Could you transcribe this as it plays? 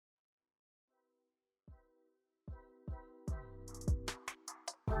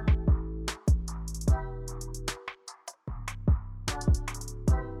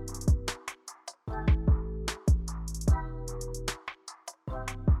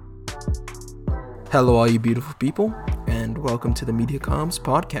Hello, all you beautiful people, and welcome to the MediaComms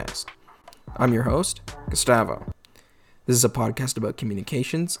podcast. I'm your host, Gustavo. This is a podcast about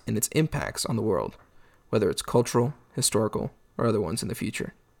communications and its impacts on the world, whether it's cultural, historical, or other ones in the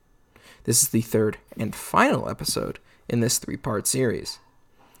future. This is the third and final episode in this three-part series.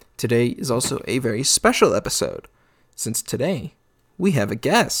 Today is also a very special episode, since today we have a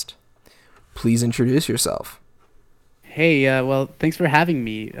guest. Please introduce yourself. Hey, thanks for having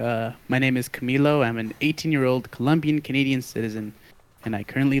me. My name is Camilo. I'm an 18-year-old Colombian-Canadian citizen, and I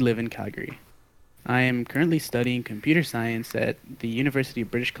currently live in Calgary. I am currently studying computer science at the University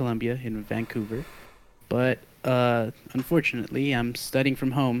of British Columbia in Vancouver, but unfortunately, I'm studying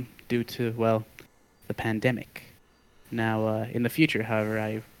from home due to, the pandemic. Now, in the future, however,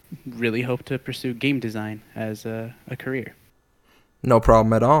 I really hope to pursue game design as a career. No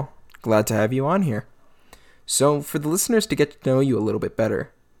problem at all. Glad to have you on here. So, for the listeners to get to know you a little bit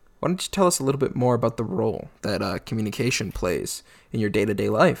better, why don't you tell us a little bit more about the role that communication plays in your day-to-day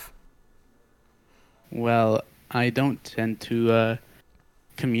life? Well, I don't tend to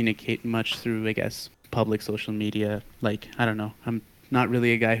communicate much through, public social media. I'm not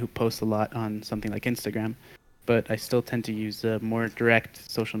really a guy who posts a lot on something like Instagram, but I still tend to use more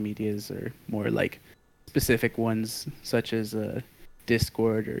direct social medias or more specific ones, such as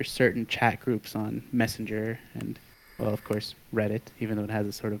Discord or certain chat groups on Messenger and, of course, Reddit, even though it has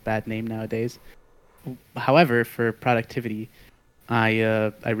a sort of bad name nowadays. However, for productivity,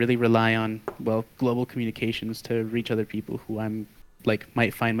 I really rely on, global communications to reach other people who I'm,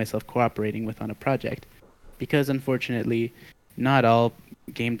 might find myself cooperating with on a project. Because, unfortunately, not all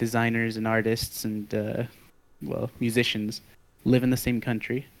game designers and artists and, musicians live in the same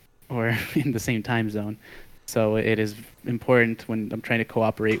country or in the same time zone. So it is important when I'm trying to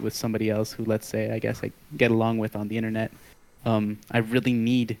cooperate with somebody else who, let's say, I get along with on the internet. I really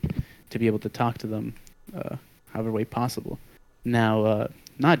need to be able to talk to them however way possible. Now,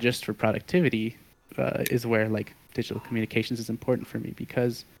 not just for productivity is where, digital communications is important for me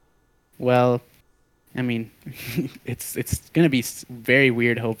because, it's going to be very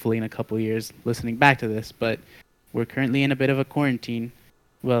weird, hopefully, in a couple of years listening back to this, but we're currently in a bit of a quarantine.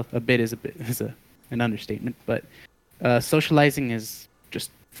 Well, a bit is an understatement, but socializing is just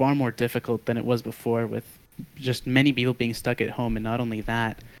far more difficult than it was before, with just many people being stuck at home, and not only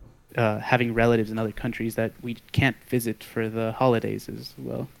that, having relatives in other countries that we can't visit for the holidays as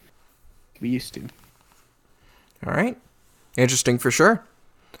we used to. All right. Interesting for sure.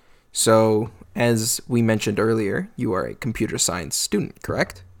 So, as we mentioned earlier, you are a computer science student,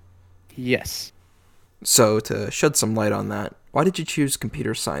 correct? Yes. So, to shed some light on that, why did you choose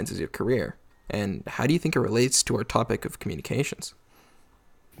computer science as your career? And how do you think it relates to our topic of communications?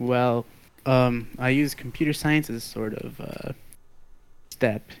 Well, I use computer science as sort of a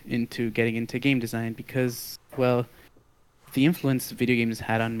step into getting into game design because, the influence video games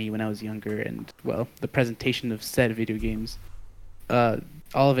had on me when I was younger and, the presentation of said video games,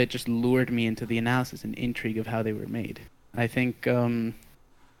 all of it just lured me into the analysis and intrigue of how they were made. I think,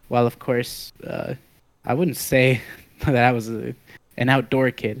 of course, I wouldn't say that I was an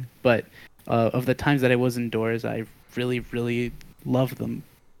outdoor kid, but of the times that I was indoors, I really, really loved them.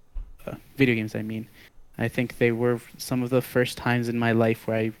 Video games, I mean. I think they were some of the first times in my life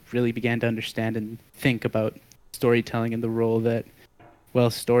where I really began to understand and think about storytelling and the role that,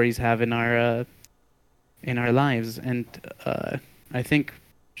 stories have in our lives. And I think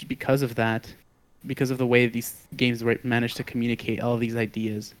just because of that, because of the way these games managed to communicate all of these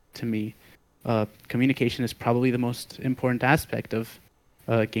ideas to me, communication is probably the most important aspect of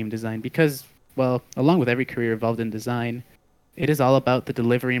game design because, along with every career involved in design, it is all about the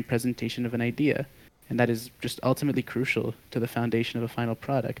delivery and presentation of an idea, and that is just ultimately crucial to the foundation of a final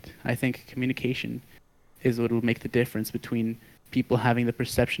product. I think communication is what will make the difference between people having the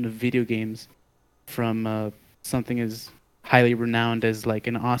perception of video games from something as highly renowned as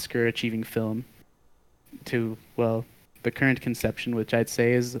an Oscar-achieving film to, the current conception, which I'd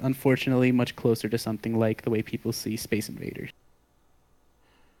say is unfortunately much closer to something like the way people see Space Invaders.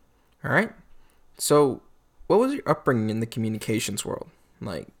 All right. So, what was your upbringing in the communications world?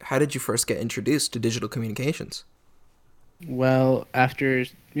 How did you first get introduced to digital communications? Well, after,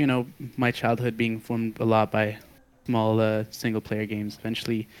 my childhood being formed a lot by small single-player games,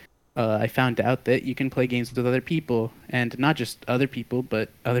 eventually I found out that you can play games with other people, and not just other people, but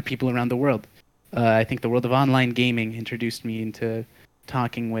other people around the world. I think the world of online gaming introduced me into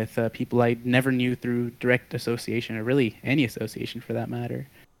talking with people I never knew through direct association, or really any association for that matter.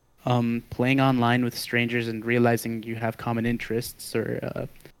 playing online with strangers and realizing you have common interests or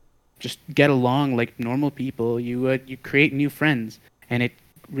just get along like normal people, you create new friends, and it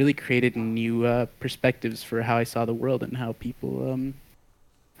really created new perspectives for how I saw the world and how people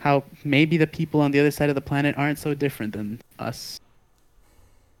how maybe the people on the other side of the planet aren't so different than us.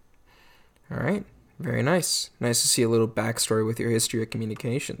 All right. Very nice. Nice to see a little backstory with your history of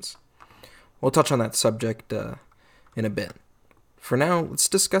communications. We'll touch on that subject in a bit. For now, let's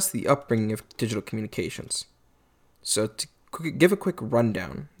discuss the upbringing of digital communications. So, to give a quick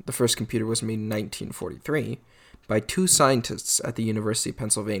rundown, the first computer was made in 1943 by two scientists at the University of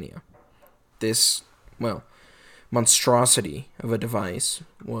Pennsylvania. This, well, monstrosity of a device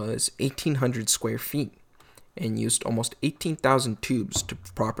was 1,800 square feet and used almost 18,000 tubes to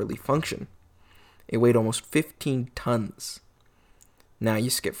properly function. It weighed almost 15 tons. Now you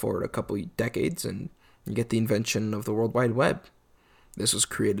skip forward a couple decades and you get the invention of the World Wide Web. This was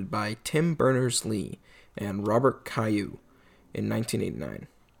created by Tim Berners-Lee and Robert Cailliau in 1989.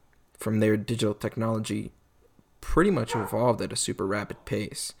 From there, digital technology pretty much evolved at a super rapid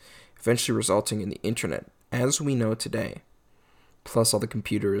pace, eventually resulting in the internet as we know today, plus all the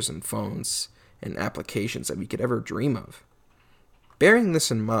computers and phones and applications that we could ever dream of. Bearing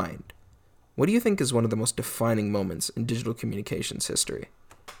this in mind, what do you think is one of the most defining moments in digital communications history?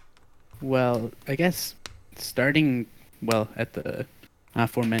 Well, I guess starting at the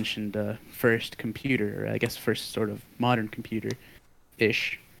aforementioned first computer, or I guess first sort of modern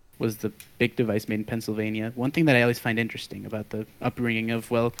computer-ish, was the big device made in Pennsylvania. One thing that I always find interesting about the upbringing of,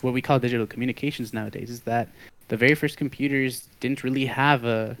 what we call digital communications nowadays is that the very first computers didn't really have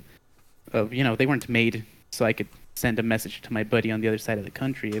they weren't made so I could send a message to my buddy on the other side of the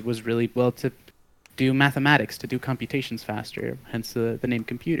country. It was really, to do mathematics, to do computations faster, hence the name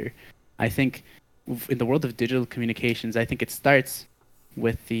computer. I think in the world of digital communications, I think it starts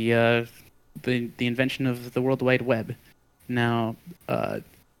with the invention of the World Wide Web. Now,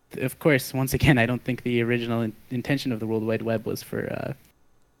 of course, once again, I don't think the original intention of the World Wide Web was for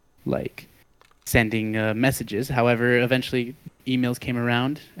sending messages. However, eventually emails came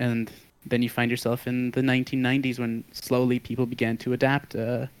around, and then you find yourself in the 1990s when slowly people began to adapt,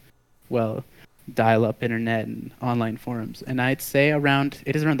 dial-up internet and online forums. And I'd say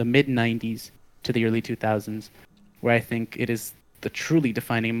it is around the mid-90s to the early 2000s where I think it is the truly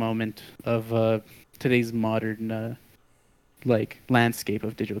defining moment of today's modern landscape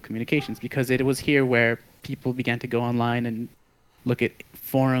of digital communications, because it was here where people began to go online and look at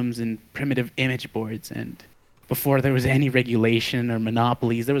forums and primitive image boards. And before there was any regulation or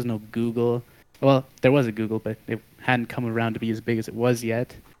monopolies, there was no Google. Well, there was a Google, but it hadn't come around to be as big as it was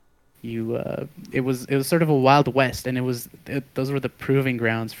yet. It was sort of a wild west, and those were the proving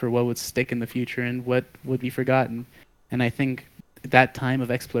grounds for what would stick in the future and what would be forgotten. And I think that time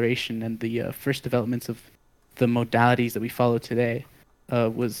of exploration and the first developments of the modalities that we follow today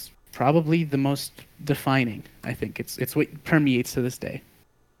was probably the most defining. I think it's what permeates to this day.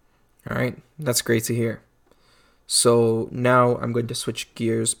 All right, that's great to hear. So now I'm going to switch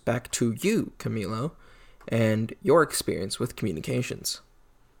gears back to you, Camilo, and your experience with communications.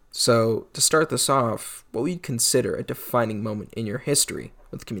 So to start this off, what would you consider a defining moment in your history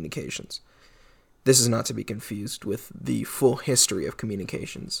with communications? This is not to be confused with the full history of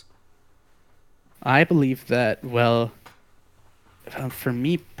communications. I believe that, for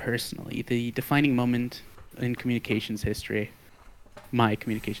me personally, the defining moment in my communications history,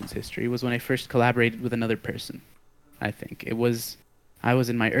 was when I first collaborated with another person. I think I was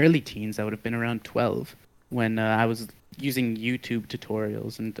in my early teens. I would have been around 12 when I was using YouTube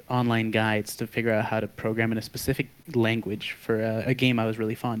tutorials and online guides to figure out how to program in a specific language for a game I was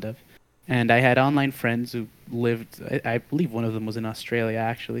really fond of. And I had online friends who lived, I believe one of them was in Australia,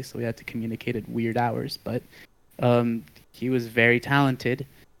 actually, so we had to communicate at weird hours. But he was very talented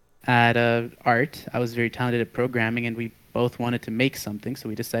at art. I was very talented at programming, and we both wanted to make something, so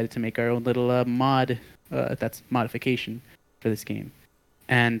we decided to make our own little that's modification for this game.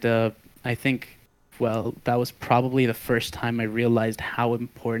 And I think, that was probably the first time I realized how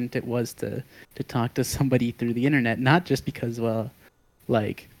important it was to talk to somebody through the internet, not just because,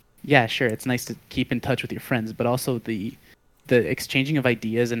 yeah, sure, it's nice to keep in touch with your friends, but also the exchanging of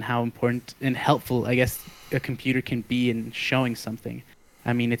ideas and how important and helpful, I guess, a computer can be in showing something.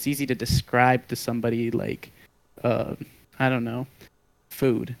 I mean, it's easy to describe to somebody I don't know,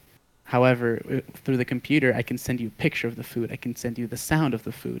 food. However, through the computer, I can send you a picture of the food. I can send you the sound of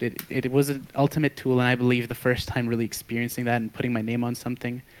the food. It was an ultimate tool, and I believe the first time really experiencing that and putting my name on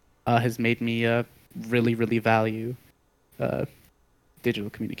something has made me really, really value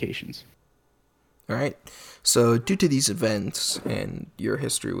digital communications. All right. So, due to these events and your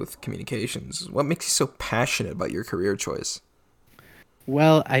history with communications, what makes you so passionate about your career choice?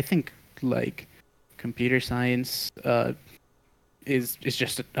 Well, I think like computer science is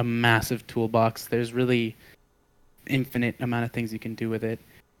just a massive toolbox. There's really infinite amount of things you can do with it,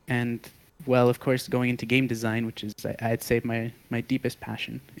 and well, of course, going into game design, which is I'd say my deepest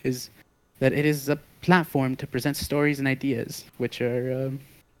passion, is that it is a platform to present stories and ideas, which are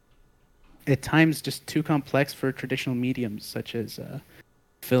at times just too complex for traditional mediums such as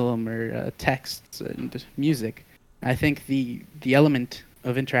film or texts and music. I think the element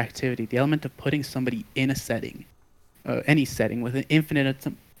of interactivity, the element of putting somebody in a setting, any setting with an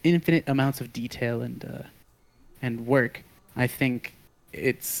infinite amounts of detail and work, I think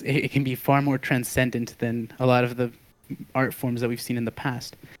it can be far more transcendent than a lot of the art forms that we've seen in the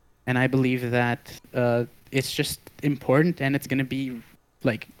past. And I believe that it's just important, and it's going to be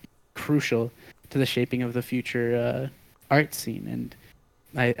like crucial to the shaping of the future art scene. And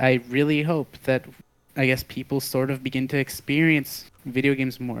I really hope that I guess people sort of begin to experience video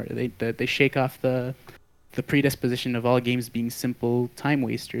games more. They shake off the predisposition of all games being simple time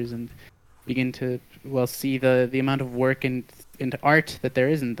wasters and begin to see the amount of work and into art that there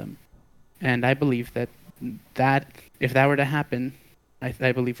is in them. And I believe that if that were to happen,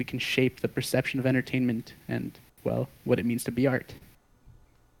 I believe we can shape the perception of entertainment and what it means to be art.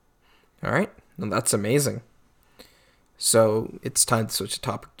 All right. Well, that's amazing. So, it's time to switch the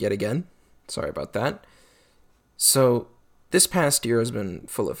topic yet again. Sorry about that. So, this past year has been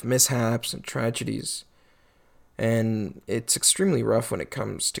full of mishaps and tragedies, and it's extremely rough when it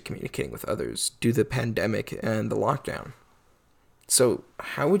comes to communicating with others due to the pandemic and the lockdown. So,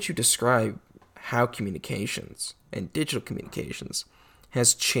 how would you describe how communications and digital communications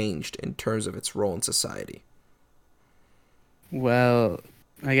has changed in terms of its role in society? Well,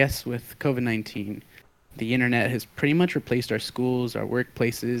 I guess with COVID-19, the internet has pretty much replaced our schools, our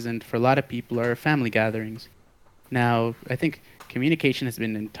workplaces, and for a lot of people, our family gatherings. Now, I think communication has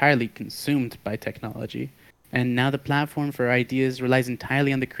been entirely consumed by technology, and now the platform for ideas relies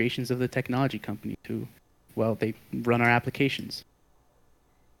entirely on the creations of the technology companies who, they run our applications.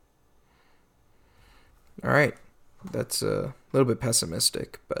 All right. That's a little bit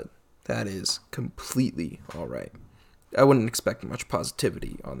pessimistic, but that is completely all right. I wouldn't expect much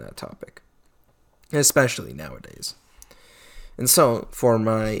positivity on that topic, especially nowadays. And so, for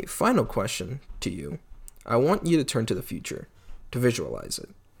my final question to you, I want you to turn to the future, to visualize it.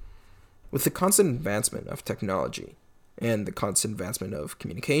 With the constant advancement of technology and the constant advancement of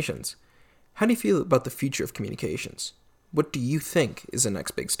communications, how do you feel about the future of communications? What do you think is the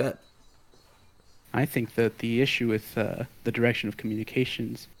next big step? I think that the issue with the direction of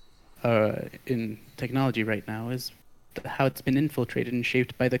communications in technology right now is how it's been infiltrated and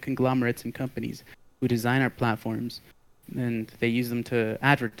shaped by the conglomerates and companies who design our platforms, and they use them to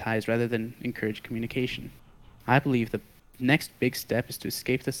advertise rather than encourage communication. I believe the next big step is to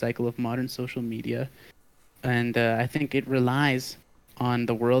escape the cycle of modern social media, and I think it relies on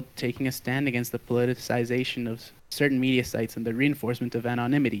the world taking a stand against the politicization of certain media sites and the reinforcement of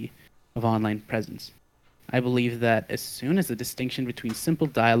anonymity of online presence. I believe that as soon as the distinction between simple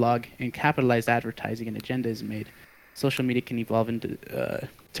dialogue and capitalized advertising and agenda is made, social media can evolve into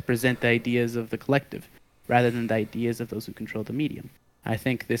to present the ideas of the collective rather than the ideas of those who control the medium. I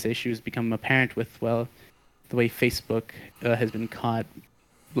think this issue has become apparent with the way Facebook has been caught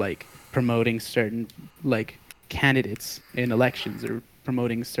promoting certain candidates in elections or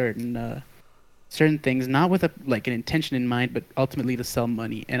promoting certain things, not with an intention in mind, but ultimately to sell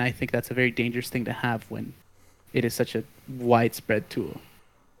money. And I think that's a very dangerous thing to have when it is such a widespread tool.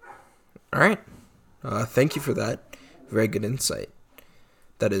 All right. Thank you for that. Very good insight.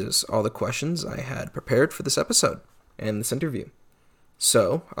 That is all the questions I had prepared for this episode and this interview.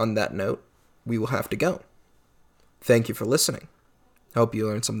 So, on that note, we will have to go. Thank you for listening. I hope you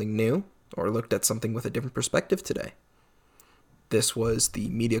learned something new or looked at something with a different perspective today. This was the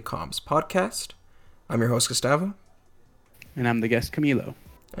Media Comms podcast. I'm your host, Gustavo. And I'm the guest, Camilo.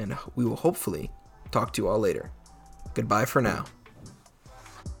 And we will hopefully talk to you all later. Goodbye for now.